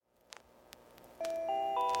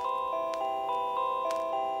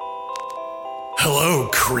Hello,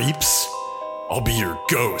 creeps. I'll be your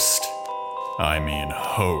ghost. I mean,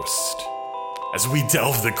 host. As we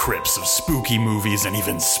delve the crypts of spooky movies and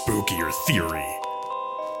even spookier theory.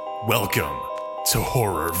 Welcome to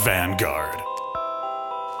Horror Vanguard.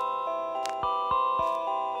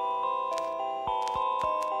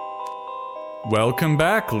 Welcome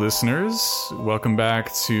back, listeners. Welcome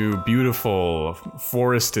back to beautiful,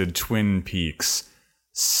 forested Twin Peaks.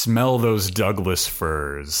 Smell those Douglas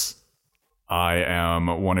firs. I am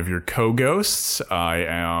one of your co-ghosts. I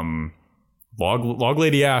am Log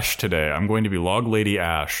Lady Ash today. I'm going to be Log Lady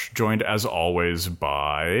Ash, joined as always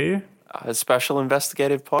by... a special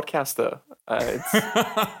investigative podcaster.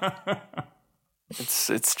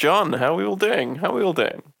 It's John. How are we all doing?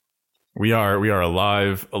 We are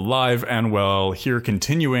alive and well, here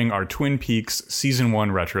continuing our Twin Peaks Season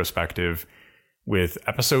 1 retrospective with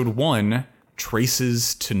Episode 1,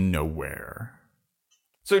 Traces to Nowhere.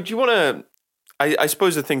 So do you want to... I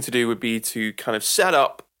suppose the thing to do would be to kind of set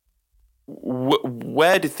up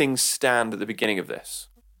where do things stand at the beginning of this?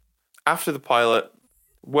 After the pilot,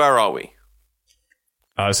 where are we?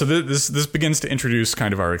 So this begins to introduce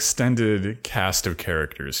kind of our extended cast of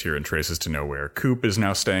characters here in Traces to Nowhere. Coop is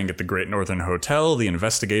now staying at the Great Northern Hotel. The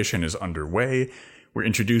investigation is underway. We're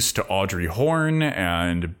introduced to Audrey Horne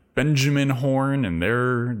and Benjamin Horne and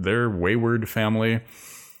their wayward family.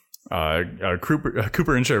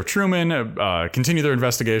 Cooper and Sheriff Truman continue their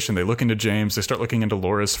investigation. They look into James. They start looking into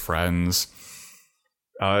Laura's friends.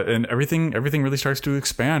 And everything really starts to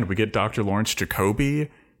expand. We get Dr. Lawrence Jacoby.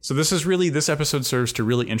 So this episode serves to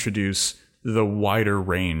really introduce the wider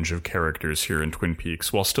range of characters here in Twin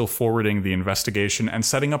Peaks while still forwarding the investigation and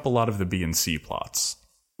setting up a lot of the B and C plots.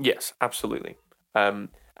 Yes, absolutely.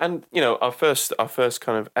 And you know, our first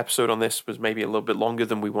kind of episode on this was maybe a little bit longer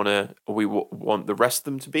than we want the rest of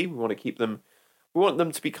them to be. We want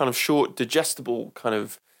them to be kind of short, digestible kind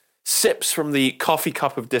of sips from the coffee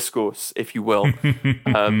cup of discourse, if you will.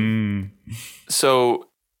 So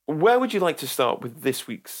where would you like to start with this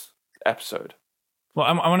week's episode? Well,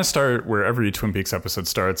 I want to start where every Twin Peaks episode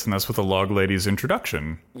starts, and that's with the Log Lady's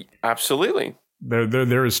introduction. Absolutely.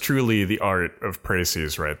 There is truly the art of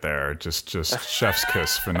précis right there. Just chef's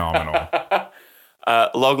kiss, phenomenal.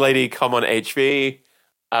 Log Lady, come on HV.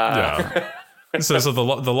 Yeah. So the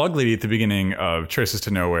Log Lady at the beginning of Traces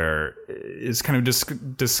to Nowhere is kind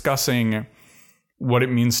of discussing what it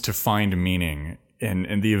means to find meaning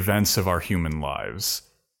in the events of our human lives.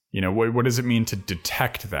 You know, what does it mean to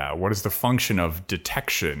detect that? What is the function of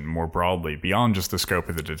detection more broadly, beyond just the scope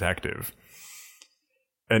of the detective?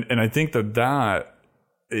 And I think that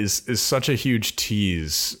is such a huge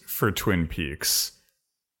tease for Twin Peaks,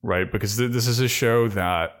 right? Because this is a show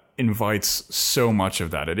that invites so much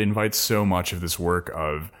of that. It invites so much of this work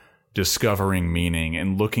of discovering meaning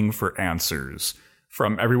and looking for answers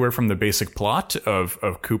from everywhere from the basic plot of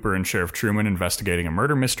Cooper and Sheriff Truman investigating a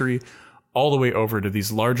murder mystery all the way over to these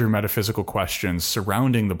larger metaphysical questions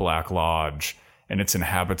surrounding the Black Lodge and its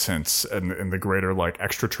inhabitants and the greater like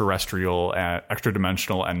extraterrestrial,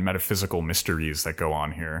 extra-dimensional and metaphysical mysteries that go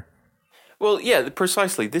on here. Well, yeah,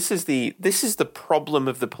 precisely. This is the problem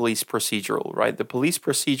of the police procedural, right? The police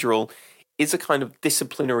procedural is a kind of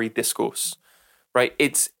disciplinary discourse, right?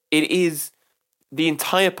 It is the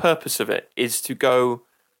entire purpose of it is to go,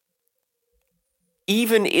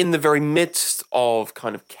 even in the very midst of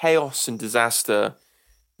kind of chaos and disaster,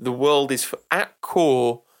 the world is at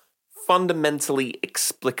core fundamentally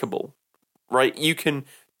explicable, right? You can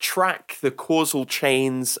track the causal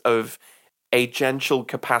chains of agential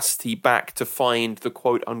capacity back to find the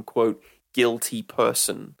quote-unquote guilty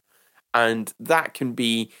person. And they can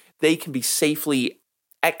be safely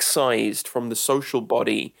excised from the social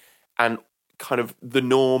body, and kind of the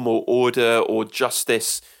norm or order or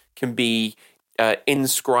justice can be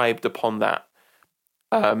inscribed upon that.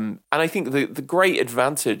 And I think the great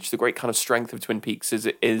advantage, the great kind of strength of Twin Peaks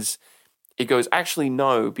is it goes, actually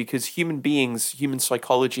no, because human beings, human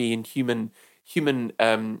psychology and humans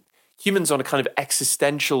on a kind of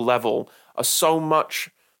existential level are so much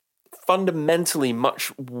fundamentally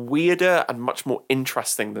much weirder and much more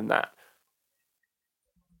interesting than that.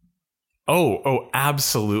 Oh,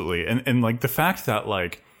 absolutely. And like the fact that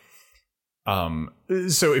like,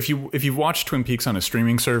 so if you've watched Twin Peaks on a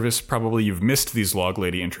streaming service, probably you've missed these Log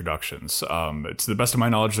Lady introductions. To the best of my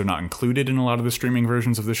knowledge, they're not included in a lot of the streaming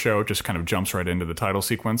versions of the show. It just kind of jumps right into the title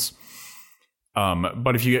sequence.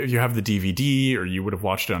 But if you have the DVD or you would have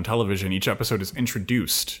watched it on television, each episode is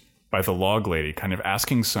introduced by the Log Lady, kind of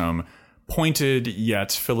asking some pointed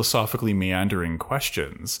yet philosophically meandering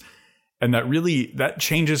questions. And that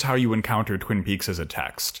changes how you encounter Twin Peaks as a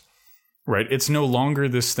text. right? It's no longer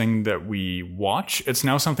this thing that we watch. It's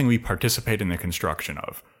now something we participate in the construction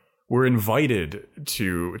of. We're invited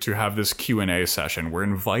to have this Q&A session. We're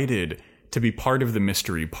invited to be part of the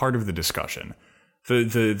mystery, part of the discussion.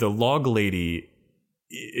 The log lady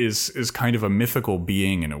is kind of a mythical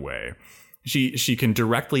being in a way. She can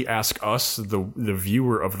directly ask us, the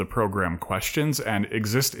viewer of the program, questions and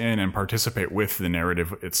exist in and participate with the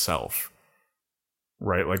narrative itself.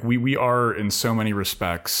 Right? Like we are in so many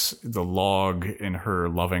respects the log in her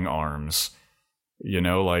loving arms, you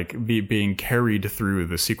know, like being carried through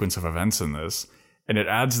the sequence of events in this. And it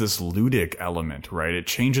adds this ludic element, right? It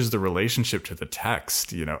changes the relationship to the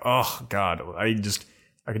text, you know. Oh God, I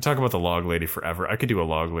could talk about the log lady forever. I could do a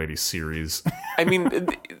log lady series. I mean,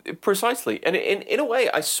 precisely. And in a way,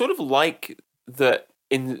 I sort of like that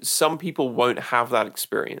some people won't have that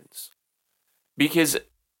experience. Because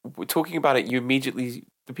we're talking about it, you immediately,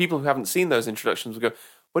 the people who haven't seen those introductions will go,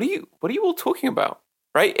 what are you all talking about?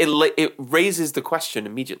 Right? It raises the question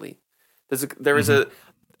immediately. There is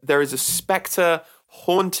a specter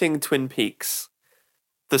haunting Twin Peaks.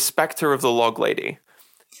 The specter of the log lady.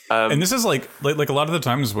 And this is like a lot of the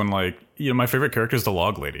times when, like, you know, my favorite character is the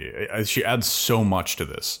log lady. She adds so much to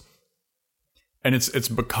this, and it's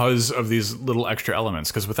because of these little extra elements.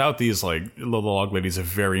 Because without these, like, the log lady is a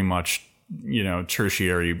very much, you know,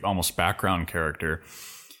 tertiary, almost background character.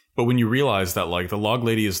 But when you realize that, like, the log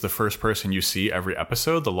lady is the first person you see every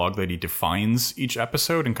episode, the log lady defines each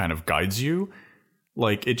episode and kind of guides you.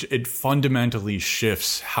 Like, it fundamentally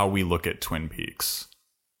shifts how we look at Twin Peaks.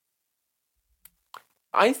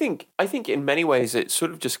 I think in many ways it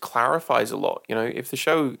sort of just clarifies a lot. You know, if the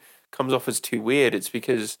show comes off as too weird, it's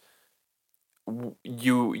because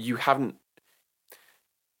you haven't.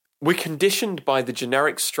 We're conditioned by the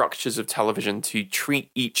generic structures of television to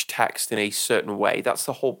treat each text in a certain way. That's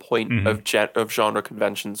the whole point of genre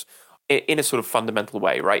conventions, in a sort of fundamental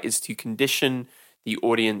way, right? Is to condition the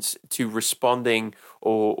audience to responding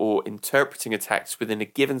or interpreting a text within a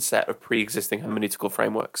given set of pre-existing hermeneutical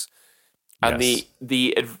frameworks. And yes.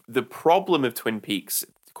 the problem of Twin Peaks,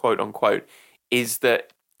 quote unquote, is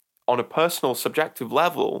that on a personal, subjective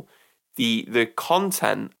level, the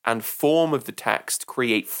content and form of the text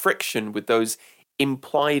create friction with those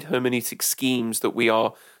implied hermeneutic schemes that we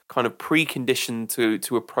are kind of preconditioned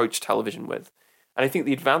to approach television with. And I think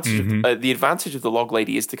the advantage of the log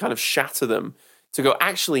lady is to kind of shatter them, to go,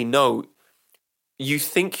 actually, no, you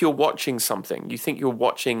think you're watching something. You think you're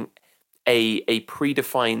watching a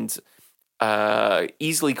predefined,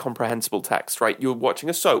 easily comprehensible text, right? You're watching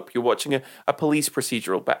a soap, you're watching a police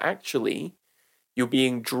procedural, but actually you're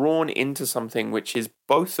being drawn into something which is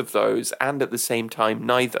both of those and at the same time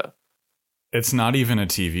neither. It's not even a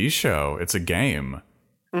TV show, it's a game.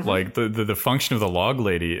 Like the function of the log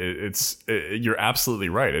lady, you're absolutely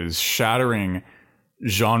right. It is shattering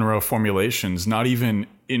genre formulations, not even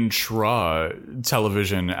intra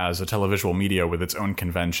television as a televisual media with its own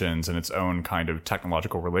conventions and its own kind of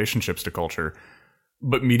technological relationships to culture,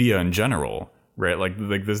 but media in general, right? Like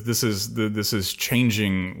this is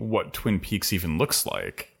changing what Twin Peaks even looks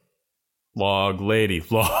like. Log lady.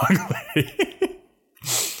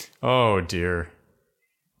 Oh dear.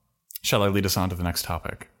 Shall I lead us on to the next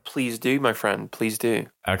topic? Please do, my friend. Please do.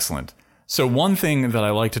 Excellent. So one thing that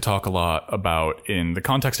I like to talk a lot about in the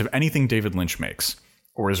context of anything David Lynch makes,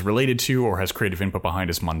 or is related to, or has creative input behind,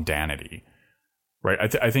 is mundanity.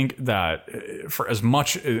 Right? I think that for as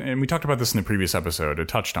much, and we talked about this in the previous episode, or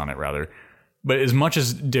touched on it rather, but as much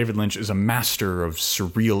as David Lynch is a master of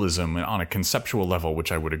surrealism on a conceptual level,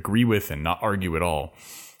 which I would agree with and not argue at all,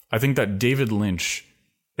 I think that David Lynch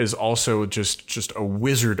is also just a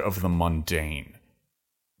wizard of the mundane.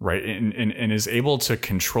 Right, and is able to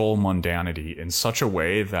control mundanity in such a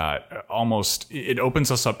way that almost it opens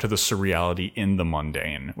us up to the surreality in the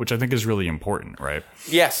mundane, which I think is really important, right?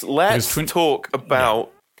 Yes, let's talk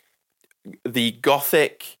about the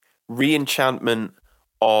gothic re-enchantment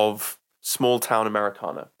of small town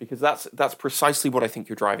Americana, because that's precisely what I think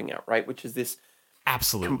you're driving at, right? Which is this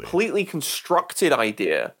completely constructed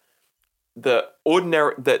idea that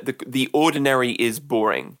the ordinary is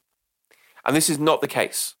boring. And this is not the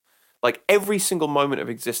case. Like, every single moment of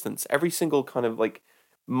existence, every single kind of like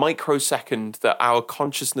microsecond that our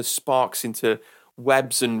consciousness sparks into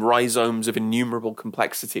webs and rhizomes of innumerable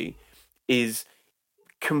complexity is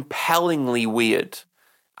compellingly weird.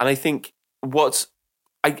 And I think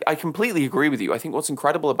I completely agree with you. I think what's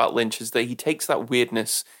incredible about Lynch is that he takes that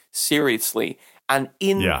weirdness seriously, and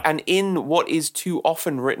in what is too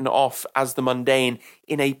often written off as the mundane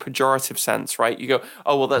in a pejorative sense, right? You go,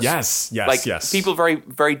 oh well, that's yes. People are very,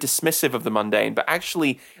 very dismissive of the mundane, but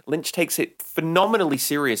actually Lynch takes it phenomenally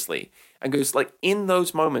seriously, and goes like in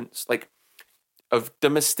those moments like of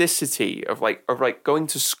domesticity, of going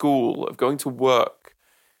to school, of going to work.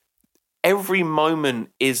 Every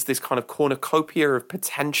moment is this kind of cornucopia of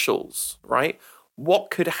potentials, right?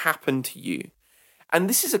 What could happen to you? And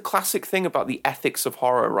this is a classic thing about the ethics of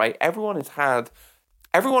horror, right? Everyone has had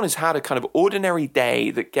a kind of ordinary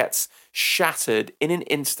day that gets shattered in an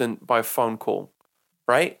instant by a phone call,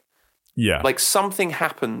 right? Yeah. Like something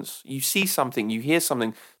happens, you see something, you hear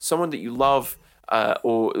something, someone that you love,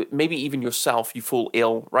 or maybe even yourself, you fall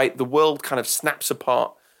ill, right? The world kind of snaps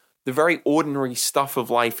apart. The very ordinary stuff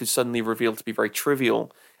of life is suddenly revealed to be very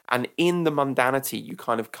trivial. And in the mundanity, you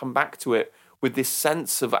kind of come back to it with this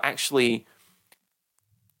sense of actually,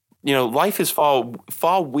 life is far,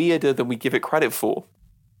 far weirder than we give it credit for.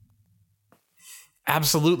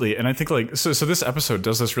 Absolutely. And I think so this episode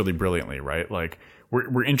does this really brilliantly, right? Like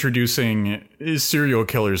we're introducing serial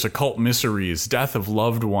killers, occult mysteries, death of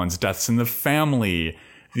loved ones, deaths in the family,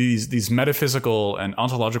 these metaphysical and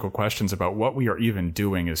ontological questions about what we are even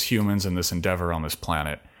doing as humans in this endeavor on this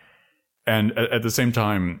planet. And at the same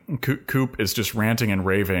time, Coop is just ranting and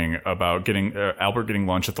raving about getting Albert getting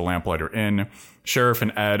lunch at the Lamplighter Inn. Sheriff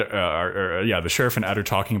and Ed, the sheriff and Ed are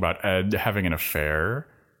talking about Ed having an affair.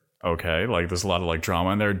 Okay, like there's a lot of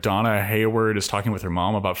drama in there. Donna Hayward is talking with her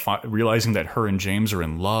mom about realizing that her and James are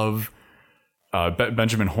in love.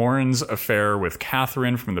 Benjamin Horne's affair with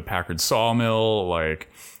Catherine from the Packard sawmill,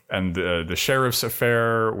 and the sheriff's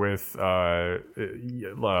affair with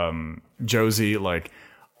Josie,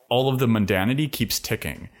 all of the mundanity keeps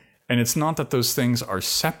ticking. And it's not that those things are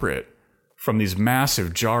separate from these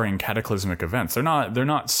massive, jarring, cataclysmic events. They're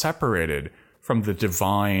not separated from the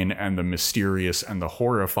divine and the mysterious and the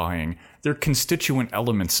horrifying. They're constituent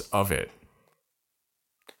elements of it.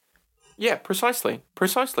 Yeah, precisely.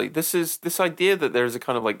 This idea that there's a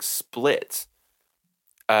kind of split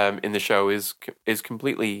in the show is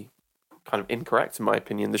completely kind of incorrect in my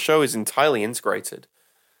opinion. The show is entirely integrated,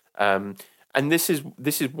 and this is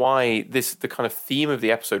why the kind of theme of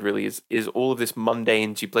the episode really is all of this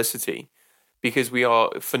mundane duplicity, because we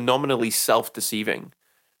are phenomenally self-deceiving.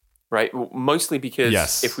 Right, mostly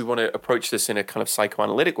because if we want to approach this in a kind of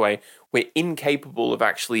psychoanalytic way, we're incapable of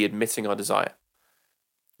actually admitting our desire.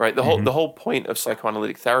 Right, the whole point of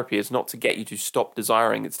psychoanalytic therapy is not to get you to stop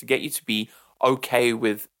desiring; it's to get you to be okay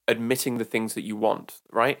with admitting the things that you want.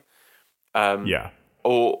 Right,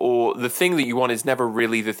 or the thing that you want is never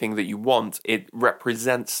really the thing that you want; it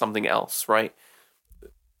represents something else. Right,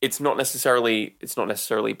 it's not necessarily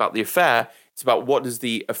about the affair; it's about what does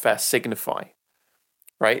the affair signify.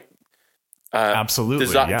 Right. Absolutely.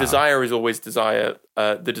 Desire is always desire,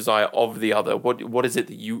 the desire of the other. What is it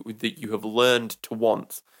that you have learned to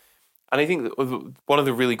want? And I think that one of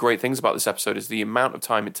the really great things about this episode is the amount of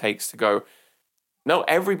time it takes to go, no,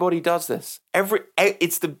 everybody does this.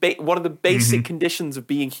 It's one of the basic conditions of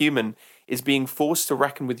being human is being forced to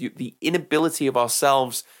reckon with the inability of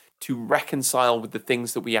ourselves to reconcile with the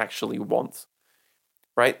things that we actually want.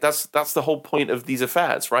 Right? That's the whole point of these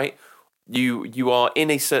affairs, right? You are in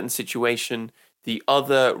a certain situation. The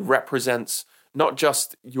other represents not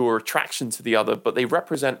just your attraction to the other, but they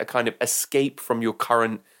represent a kind of escape from your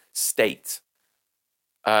current state.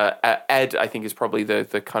 Ed, I think, is probably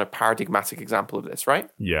the kind of paradigmatic example of this, right?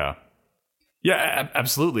 Yeah,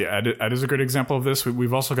 absolutely. Ed is a great example of this.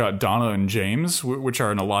 We've also got Donna and James, which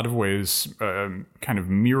are in a lot of ways kind of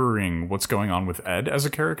mirroring what's going on with Ed as a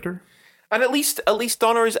character. And at least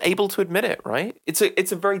Donna is able to admit it, right? It's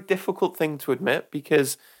a very difficult thing to admit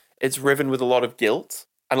because it's riven with a lot of guilt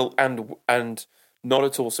and not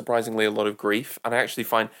at all surprisingly a lot of grief. And I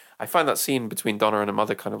find that scene between Donna and her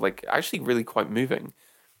mother kind of actually really quite moving.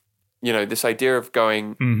 This idea of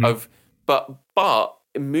going but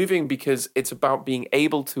moving because it's about being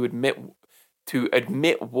able to admit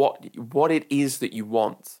what it is that you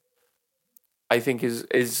want. I think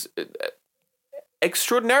is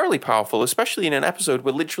extraordinarily powerful, especially in an episode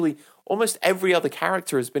where literally almost every other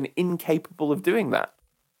character has been incapable of doing that.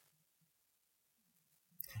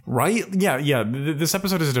 Right? Yeah. This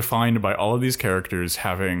episode is defined by all of these characters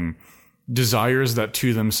having desires that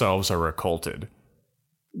to themselves are occulted.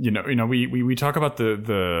 We talk about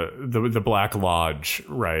the Black Lodge,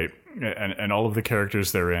 right? And all of the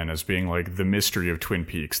characters therein as being the mystery of Twin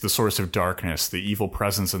Peaks, the source of darkness, the evil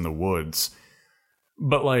presence in the woods.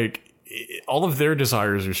 But all of their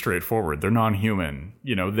desires are straightforward. They're non-human.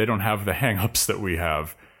 They don't have the hang-ups that we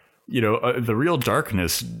have. The real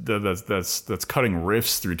darkness that's cutting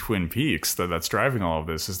rifts through Twin Peaks that's driving all of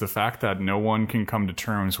this is the fact that no one can come to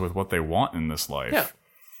terms with what they want in this life.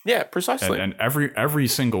 Yeah, precisely. And every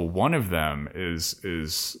single one of them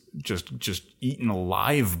is just eaten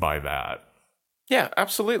alive by that. Yeah,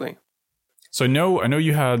 absolutely. So I know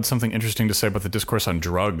you had something interesting to say about the discourse on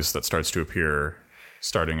drugs that starts to appear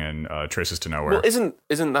starting in Traces to Nowhere. Well,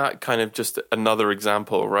 isn't that kind of just another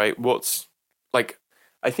example, right? What's like,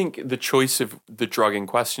 I think the choice of the drug in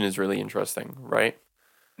question is really interesting, right?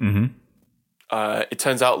 Mm-hmm. It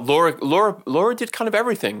turns out Laura did kind of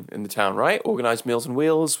everything in the town, right? Organized Meals on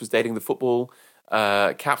Wheels, was dating the football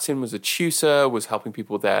captain, was a tutor, was helping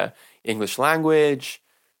people with their English language,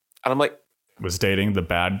 and I'm like, was dating the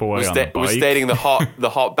bad boy on the bike. Was dating the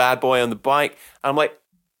hot bad boy on the bike. And I'm like,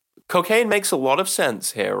 cocaine makes a lot of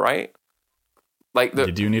sense here, right? Like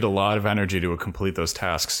you do need a lot of energy to complete those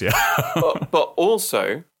tasks, yeah. but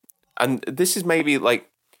also, and this is maybe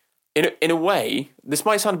like, in a way, this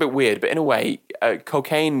might sound a bit weird, but in a way,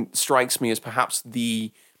 cocaine strikes me as perhaps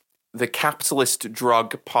the capitalist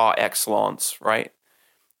drug par excellence, right?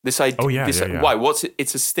 This idea. Why?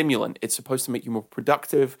 It's a stimulant. It's supposed to make you more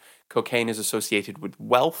productive. Cocaine is associated with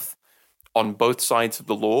wealth on both sides of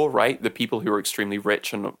the law, right? The people who are extremely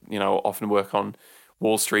rich and often work on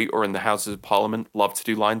Wall Street or in the Houses of Parliament love to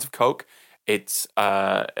do lines of coke. It's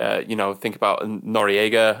think about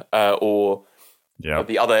Noriega or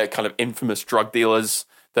the other kind of infamous drug dealers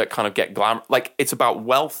that kind of get glam. Like, it's about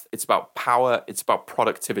wealth, it's about power, it's about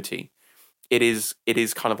productivity. It is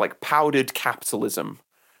kind of like powdered capitalism,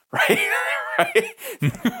 right? Right?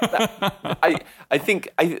 I think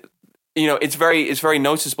it's very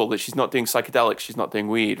noticeable that she's not doing psychedelics, she's not doing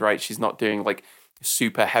weed, right? She's not doing like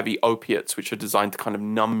super heavy opiates, which are designed to kind of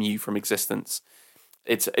numb you from existence.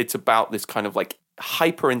 It's about this kind of like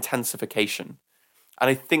hyper intensification, and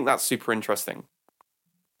I think that's super interesting.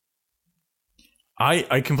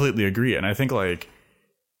 I completely agree, and I think like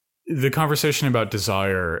the conversation about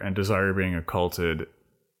desire and desire being occulted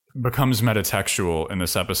becomes metatextual in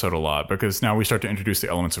this episode a lot, because now we start to introduce the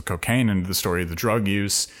elements of cocaine into the story, the drug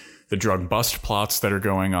use, the drug bust plots that are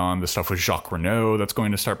going on, the stuff with Jacques Renault that's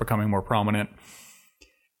going to start becoming more prominent.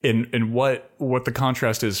 And what the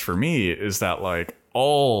contrast is for me is that like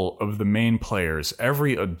all of the main players,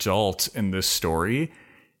 every adult in this story,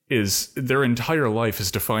 is their entire life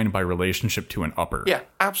is defined by relationship to an upper. Yeah,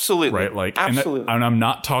 absolutely. Right? Like, absolutely. And I'm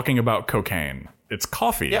not talking about cocaine. It's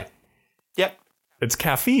coffee. Yep. It's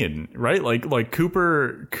caffeine, right? Like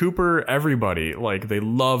Cooper, everybody, like they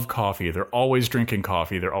love coffee. They're always drinking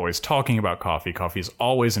coffee. They're always talking about coffee. Coffee is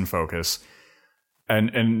always in focus.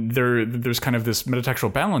 And there's kind of this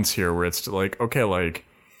metatextual balance here where it's like, okay, like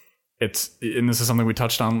it's, and this is something we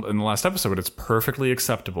touched on in the last episode, but it's perfectly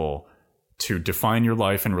acceptable to define your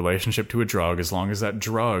life in relationship to a drug as long as that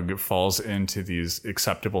drug falls into these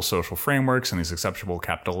acceptable social frameworks and these acceptable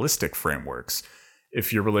capitalistic frameworks.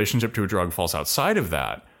 If your relationship to a drug falls outside of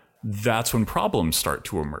that, that's when problems start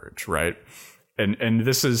to emerge, right? And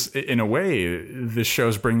this is, in a way, this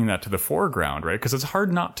show's bringing that to the foreground, right? Because it's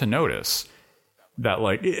hard not to notice that,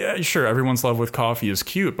 like, yeah, sure, everyone's love with coffee is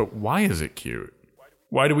cute, but why is it cute?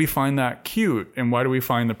 Why do we find that cute? And why do we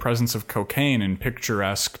find the presence of cocaine in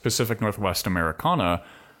picturesque Pacific Northwest Americana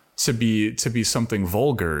to be something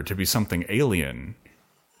vulgar, to be something alien?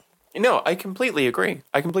 No, I completely agree,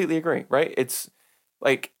 right? It's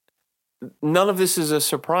like, none of this is a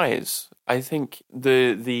surprise. I think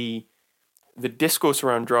the discourse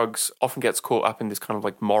around drugs often gets caught up in this kind of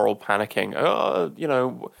like moral panicking.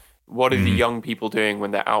 What are the young people doing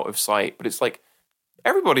when they're out of sight? But it's like,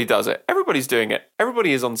 everybody does it. Everybody's doing it.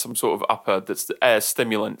 Everybody is on some sort of upper that's a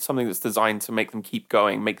stimulant, something that's designed to make them keep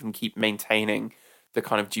going, make them keep maintaining the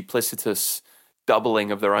kind of duplicitous doubling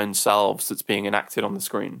of their own selves that's being enacted on the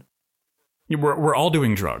screen. We're all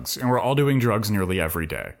doing drugs, and we're all doing drugs nearly every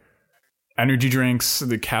day. Energy drinks,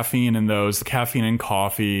 the caffeine in those, the caffeine in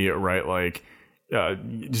coffee, right? Like,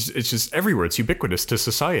 it's just everywhere. It's ubiquitous to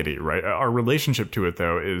society, right? Our relationship to it,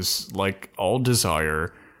 though, is like all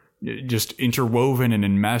desire, just interwoven and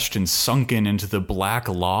enmeshed and sunken into the black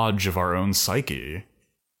lodge of our own psyche.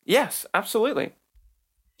 Yes, absolutely.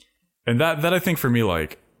 And that I think for me,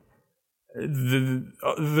 like,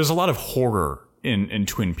 there's a lot of horror in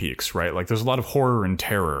Twin Peaks, right? Like, there's a lot of horror and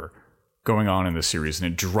terror going on in this series,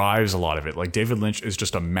 and it drives a lot of it. Like, David Lynch is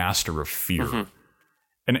just a master of fear. Mm-hmm.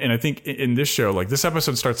 And I think in this show, like, this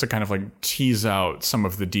episode starts to kind of like tease out some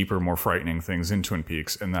of the deeper, more frightening things in Twin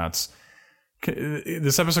Peaks, and that's,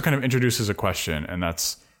 this episode kind of introduces a question, and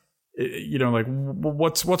that's, like,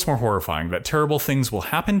 what's more horrifying, that terrible things will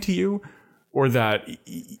happen to you, or that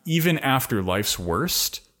even after life's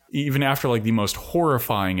worst, even after like the most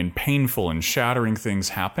horrifying and painful and shattering things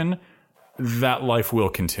happen, that life will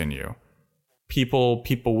continue. People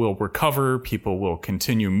will recover, people will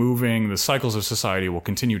continue moving, the cycles of society will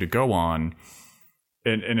continue to go on.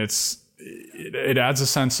 and it adds a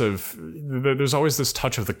sense of there's always this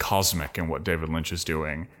touch of the cosmic in what David Lynch is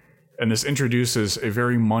doing, and this introduces a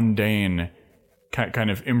very mundane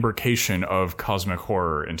kind of imbrication of cosmic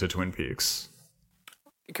horror into Twin Peaks.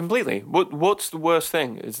 Completely. What's the worst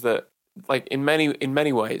thing is that, like, in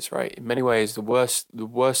many ways, right? In many ways, the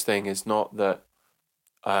worst thing is not that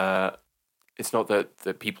it's not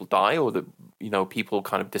that people die or that, you know, people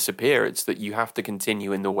kind of disappear. It's that you have to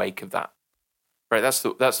continue in the wake of that. Right, that's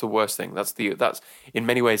the worst thing. That's in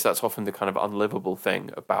many ways that's often the kind of unlivable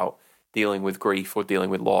thing about dealing with grief or dealing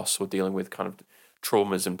with loss or dealing with kind of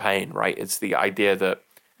traumas and pain. Right, it's the idea that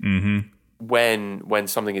when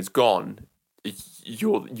something is gone,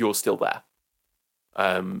 you're still there.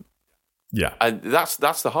 Yeah, and that's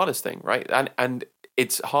the hardest thing, right? And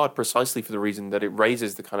it's hard precisely for the reason that it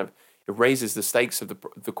raises the stakes of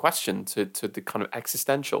the question to the kind of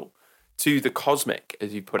existential, to the cosmic,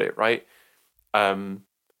 as you put it, right? You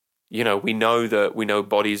know, we know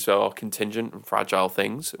bodies are contingent and fragile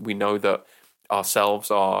things. We know that ourselves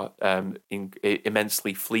are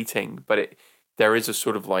immensely fleeting, but there is a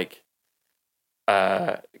sort of like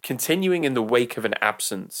continuing in the wake of an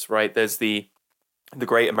absence, right? There's the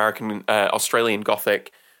great American Australian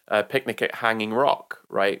Gothic Picnic at Hanging Rock,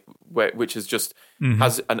 right, which is just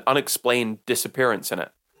has an unexplained disappearance in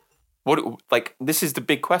it. This is the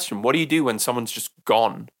big question. What do you do when someone's just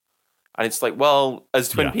gone? And it's like, well, as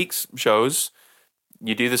Twin Peaks shows,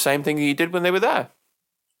 you do the same thing you did when they were there,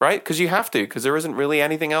 right? Because you have to, because there isn't really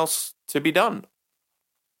anything else to be done.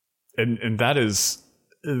 And that is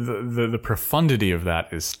the profundity of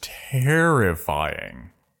that is terrifying.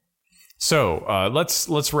 So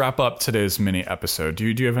let's wrap up today's mini episode. Do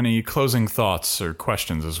you have any closing thoughts or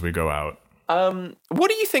questions as we go out?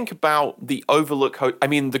 What do you think about the Overlook?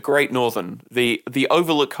 The Great Northern, the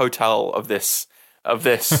Overlook Hotel of this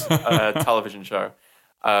television show.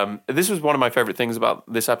 This was one of my favorite things about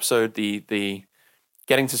this episode. The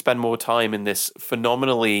getting to spend more time in this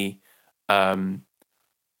phenomenally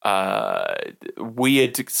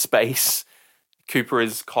weird space. Cooper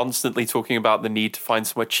is constantly talking about the need to find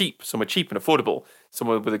somewhere cheap and affordable,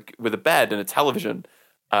 somewhere with a bed and a television,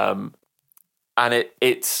 and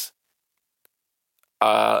it's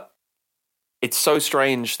so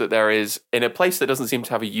strange that there is, in a place that doesn't seem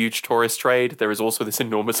to have a huge tourist trade, there is also this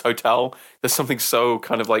enormous hotel. There's something so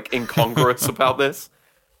kind of like incongruous about this.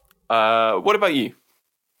 What about you?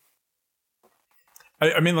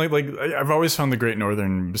 I mean, like I've always found the Great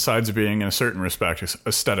Northern, besides being in a certain respect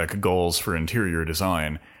aesthetic goals for interior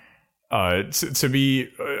design, to be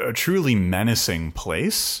a truly menacing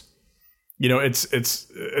place. You know, it's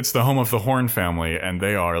the home of the Horn family, and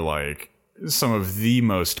they are like some of the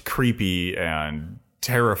most creepy and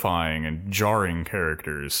terrifying and jarring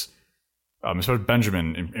characters. Especially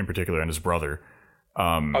Benjamin in particular and his brother.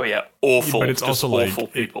 Awful. But it's also like awful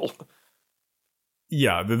people.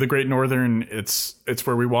 Yeah, the Great Northern, it's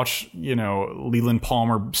where we watch, you know, Leland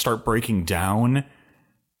Palmer start breaking down.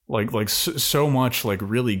 Like so much like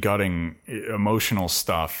really gutting emotional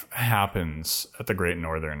stuff happens at the Great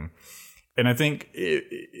Northern. And I think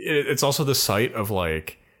it's also the site of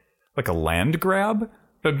like a land grab.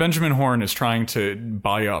 But Benjamin Horne is trying to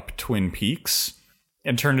buy up Twin Peaks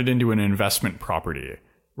and turn it into an investment property,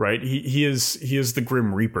 right? He is the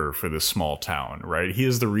Grim Reaper for this small town, right? He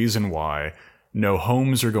is the reason why no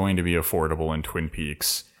homes are going to be affordable in Twin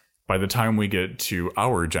Peaks by the time we get to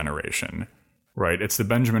our generation, right? It's the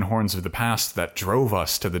Benjamin Hornes of the past that drove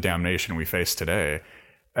us to the damnation we face today.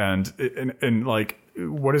 And like,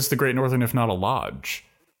 what is the Great Northern if not a lodge?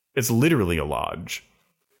 It's literally a lodge,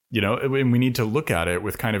 you know, and we need to look at it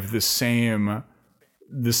with kind of the same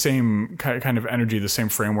kind of energy, the same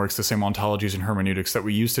frameworks, the same ontologies and hermeneutics that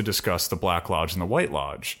we used to discuss the Black Lodge and the White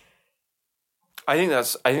Lodge. I think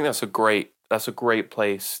that's a great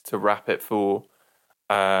place to wrap it for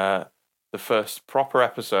the first proper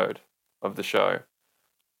episode of the show.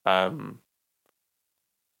 And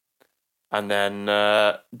then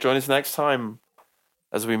join us next time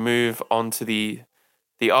as we move on to the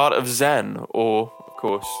art of Zen, or, of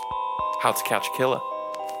course, how to catch a killer.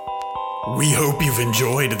 We hope you've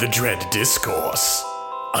enjoyed the Dread Discourse.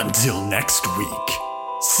 Until next week,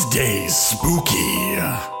 stay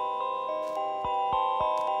spooky.